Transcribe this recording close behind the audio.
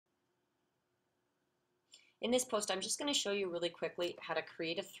In this post, I'm just going to show you really quickly how to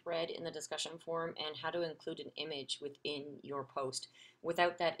create a thread in the discussion forum and how to include an image within your post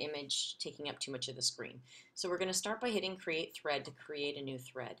without that image taking up too much of the screen. So we're going to start by hitting Create Thread to create a new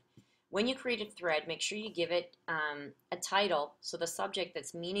thread. When you create a thread, make sure you give it a title, so the subject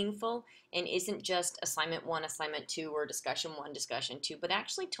that's meaningful and isn't just assignment 1, assignment 2, or discussion 1, discussion 2, but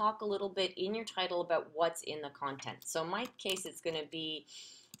actually talk a little bit in your title about what's in the content. So in my case, it's going to be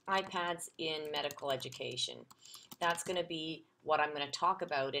iPads in medical education. That's going to be what I'm going to talk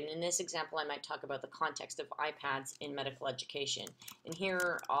about, and in this example I might talk about the context of iPads in medical education. And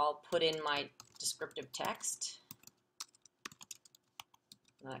here I'll put in my descriptive text.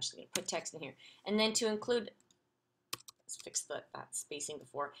 I'm actually going to put text in here. And then to include, let's fix that spacing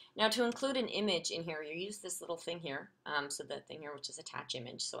before. Now to include an image in here, you use this little thing here, so the thing here which is attach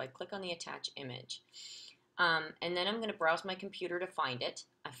image. So I click on the attach image. And then I'm going to browse my computer to find it.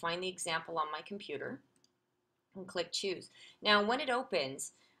 I find the example on my computer and click choose. Now when it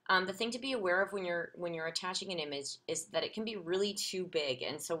opens, the thing to be aware of when you're attaching an image is that it can be really too big,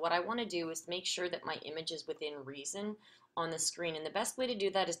 and so what I want to do is make sure that my image is within reason on the screen, and the best way to do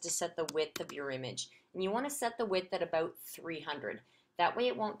that is to set the width of your image, and you want to set the width at about 300. That way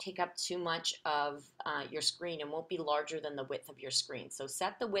it won't take up too much of your screen and won't be larger than the width of your screen. So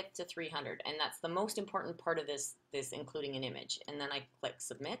set the width to 300, and that's the most important part of this including an image. And then I click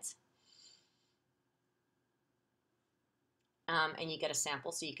submit. And you get a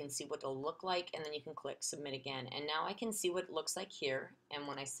sample so you can see what it'll look like, and then you can click submit again. And now I can see what it looks like here, and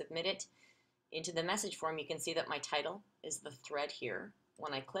when I submit it into the message form, you can see that my title is the thread here.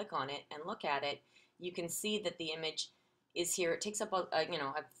 When I click on it and look at it, you can see that the image is here. It takes up a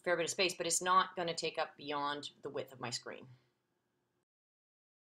fair bit of space, but it's not going to take up beyond the width of my screen.